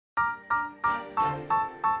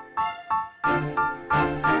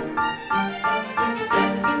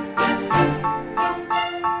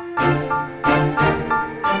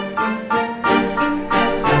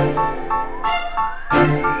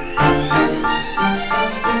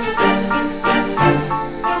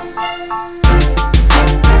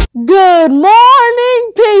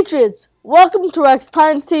Patriots, welcome to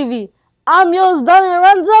RPTV. I'm yours, Donnie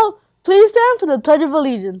Lorenzo. Please stand for the Pledge of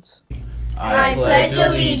Allegiance. I pledge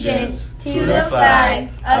allegiance to the flag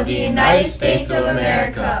of the United States of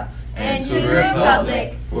America and to the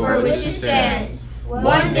republic for which it stands,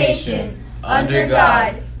 one nation, under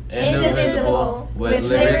God, indivisible, with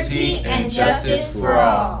liberty and justice for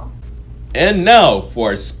all. And now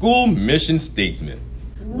for our school mission statement.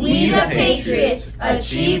 We the Patriots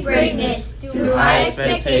achieve greatness through high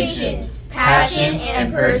expectations, passion,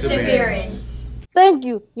 and perseverance. Thank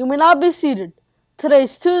you. You may now be seated. Today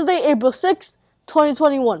is Tuesday, April 6th,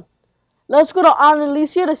 2021. Let's go to Anna and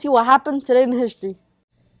Alicia to see what happened today in history.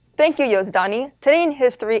 Thank you, Yozdani. Today in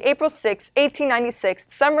history, April 6, 1896,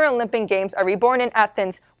 Summer Olympic Games are reborn in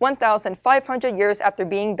Athens 1,500 years after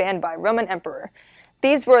being banned by Roman Emperor.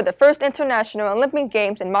 These were the first international Olympic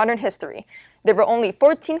Games in modern history. There were only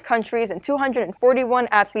 14 countries and 241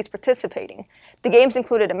 athletes participating. The games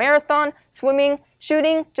included a marathon, swimming,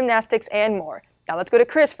 shooting, gymnastics, and more. Now let's go to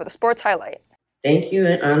Chris for the sports highlight. Thank you,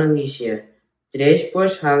 Anna Alicia. Today's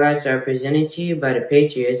sports highlights are presented to you by the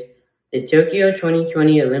Patriots. The Tokyo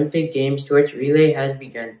 2020 Olympic Games torch relay has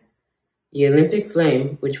begun. The Olympic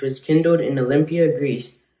flame, which was kindled in Olympia,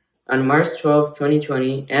 Greece, on March 12,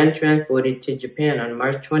 2020, and transported to Japan on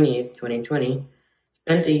March 20, 2020,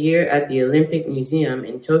 spent a year at the Olympic Museum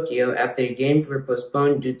in Tokyo after the Games were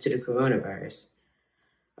postponed due to the coronavirus.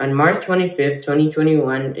 On March 25,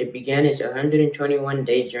 2021, it began its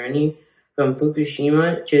 121-day journey from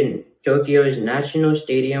Fukushima to Tokyo's National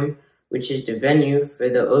Stadium, which is the venue for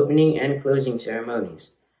the opening and closing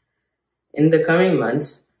ceremonies. In the coming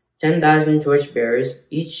months, 10,000 torchbearers,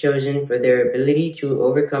 each chosen for their ability to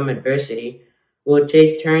overcome adversity, will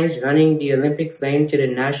take turns running the Olympic flame to the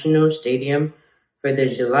National Stadium for the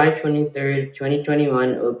July 23,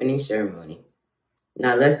 2021 opening ceremony.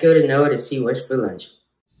 Now let's go to Noah to see what's for lunch.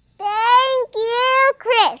 Thank you,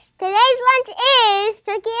 Chris. Today's lunch is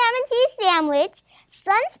turkey ham and cheese sandwich,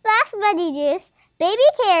 Sunsplash veggie juice, baby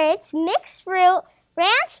carrots, mixed fruit,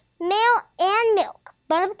 ranch, mayo, and milk.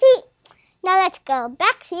 Bon appetit. Now let's go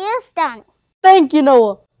back to you, Stan. Thank you,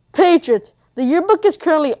 Noah. Patriots, the yearbook is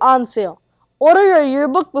currently on sale. Order your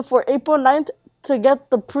yearbook before April 9th to get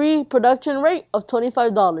the pre-production rate of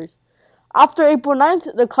 $25. After April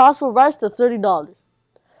 9th, the cost will rise to $30.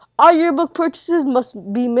 All yearbook purchases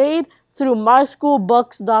must be made through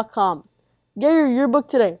myschoolbucks.com. Get your yearbook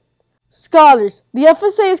today. Scholars, the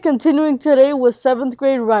FSA is continuing today with 7th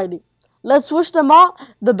grade writing. Let's wish them all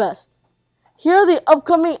the best. Here are the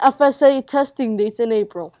upcoming FSA testing dates in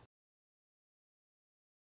April.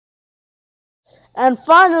 And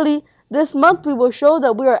finally, this month we will show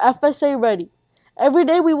that we are FSA ready. Every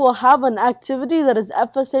day we will have an activity that is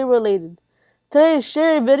FSA related. Today is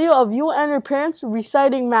share a video of you and your parents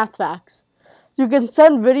reciting math facts. You can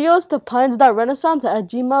send videos to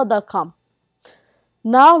pines.renaissance@gmail.com.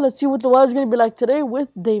 Now let's see what the weather is going to be like today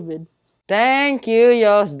with David. Thank you,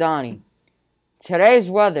 Yozdani. Today's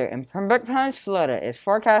weather in Pembroke Pines, Florida is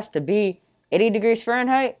forecast to be 80 degrees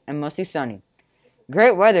Fahrenheit and mostly sunny.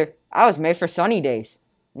 Great weather. I was made for sunny days.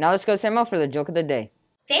 Now let's go to Samuel for the joke of the day.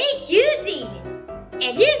 Thank you, David.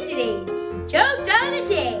 And here's today's joke of the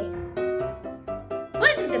day.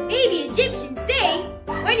 What did the baby Egyptian say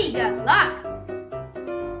when he got lost?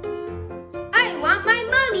 I want my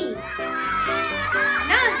mommy.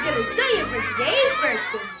 Now let's go to Sonia for today's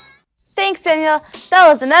birthdays. Thanks, Samuel. That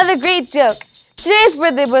was another great joke. Today's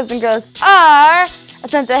birthday boys and girls are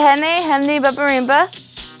Asanta Henry Babarimba,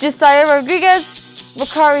 Josiah Rodriguez,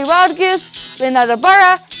 Vakari Wildgoose, Leonardo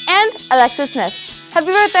Barra, and Alexis Smith. Happy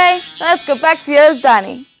birthday! Now let's go back to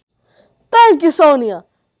Yozdani. Thank you, Sonia.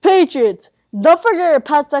 Patriots, don't forget your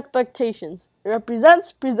past expectations. It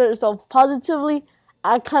represents present yourself positively,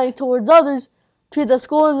 act kindly towards others, treat the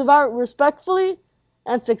school and environment respectfully,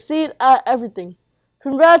 and succeed at everything.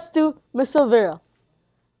 Congrats to Miss Silvera.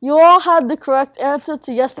 You all had the correct answer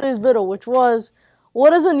to yesterday's riddle, which was,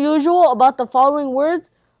 what is unusual about the following words?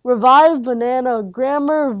 Revive, banana,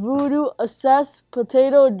 grammar, voodoo, assess,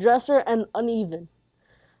 potato, dresser, and uneven.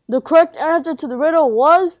 The correct answer to the riddle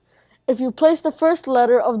was, if you place the first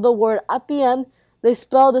letter of the word at the end, they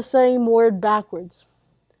spell the same word backwards.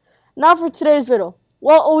 Now for today's riddle.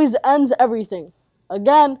 What always ends everything?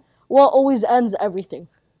 Again, what always ends everything?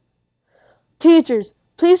 Teachers,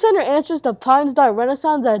 please send your answers to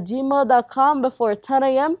pines.renaissance@gmail.com before 10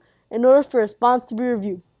 a.m. in order for a response to be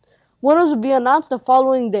reviewed. Winners will be announced the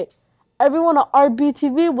following day. Everyone at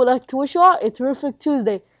RPTV would like to wish you all a terrific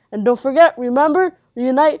Tuesday. And don't forget, remember,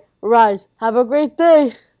 reunite, rise. Have a great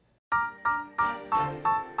day.